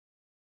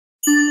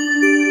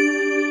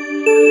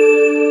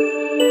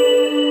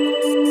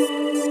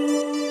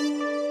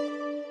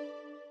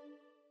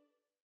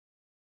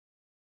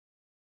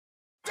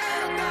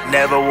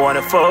Never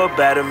wanna fall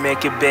better,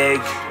 make it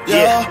big.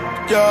 Yeah,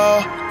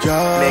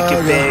 make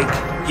it big.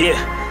 Yeah.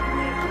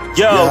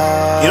 Yo,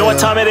 you know what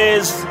time it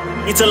is?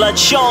 It's Alargi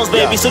Sean's,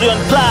 baby, so they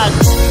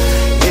unplugged.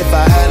 If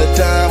I had a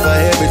time for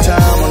every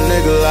time a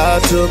nigga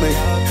lied to me,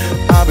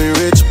 I'd be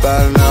rich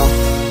by now.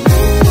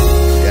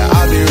 Yeah,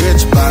 I'd be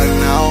rich by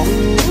now.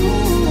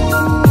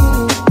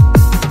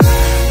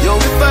 Yo,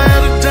 if I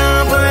had a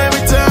time for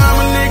every time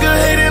a nigga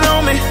hated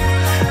on me,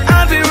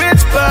 I'd be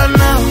rich by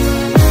now.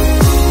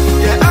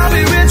 Yeah, I'd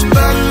be rich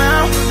by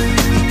now.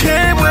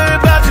 Can't worry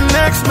about the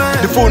next man.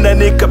 Ndifuna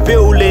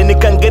nikabeule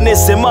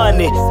nikangenese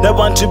mani na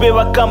bantu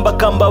bebakamba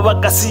kamba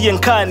bakasiye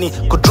nkani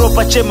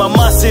kudropa chema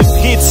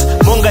massive hits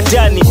monga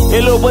dani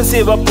elo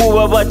bonse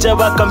bapuba bacha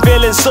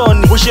bakamvele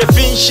nsoni ushe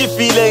finshi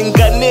file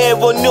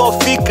nganebo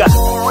neofika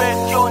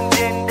radio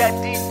ndenda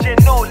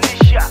DJ no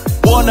lisha.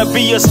 Wanna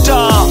be a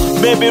star,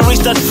 maybe reach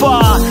that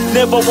far.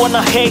 Never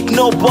wanna hate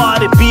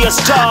nobody, be a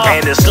star.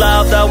 And this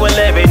love that we're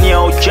living,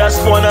 yo, just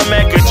wanna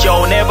make it,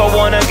 yo. Never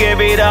wanna give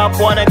it up,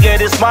 wanna get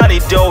this money,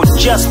 though.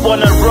 Just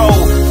wanna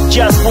roll,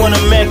 just wanna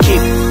make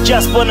it.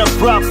 Just wanna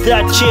drop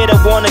that shit, I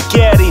wanna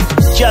get it.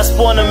 Just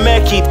wanna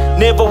make it,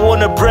 never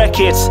wanna break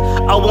it.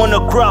 I wanna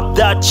grab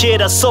that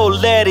shit, I so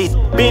let it.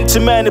 Been to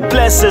many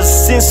places,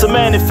 seen so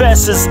many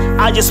faces.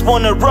 I just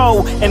wanna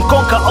roll and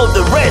conquer all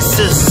the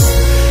races.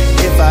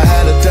 If I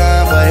had a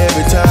time for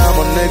every time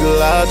a nigga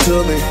lied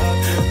to me,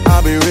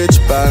 I'd be rich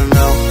by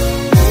now.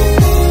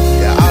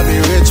 Yeah, I'd be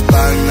rich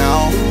by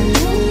now.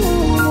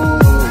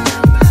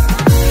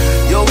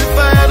 Yo, if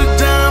I had a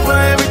time for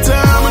every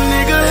time a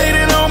nigga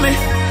hated on me,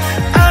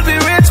 I'd be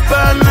rich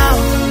by now.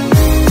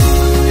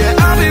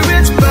 Yeah, I'd be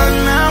rich by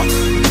now.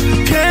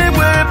 Can't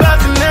worry about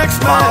the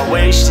next man. My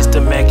wish is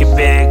to make it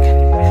big.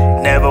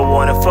 Never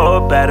wanna fall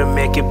better,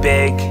 make it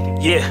big.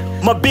 Yeah,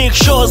 my big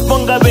shows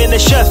bonga bene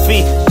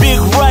chefy. Big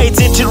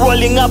rides it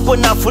rolling up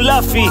on a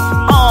fulafi.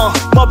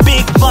 My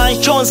big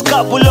mansions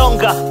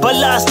kabulonga.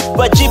 Balast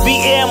by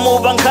GBM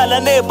ubankala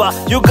neighbor.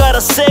 You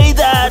gotta say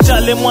that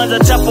I'm on the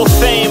top of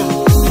fame.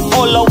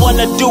 All I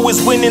wanna do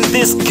is win in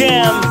this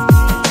game.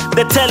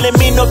 They're telling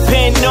me no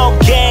pain, no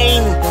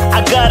gain.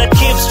 I gotta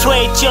keep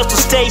straight just to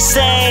stay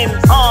sane.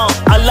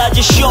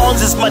 Alargi Sean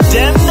is my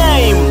damn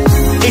name.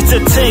 It's a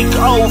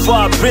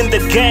takeover, bring the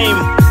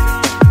game.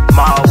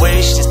 My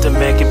wish is to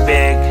make it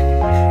big.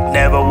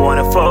 Never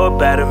wanna fall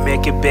better,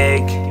 make it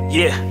big.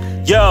 Yeah,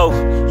 yo,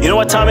 you know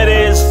what time it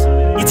is?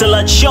 It's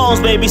Alargi Sean's,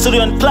 baby, so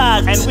they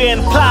unplugged and we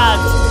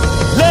unplugged.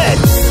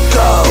 Let's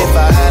go. If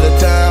I had a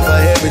time for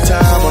every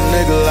time a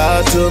nigga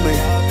lied to me,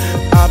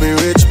 I'd be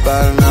rich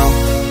by now.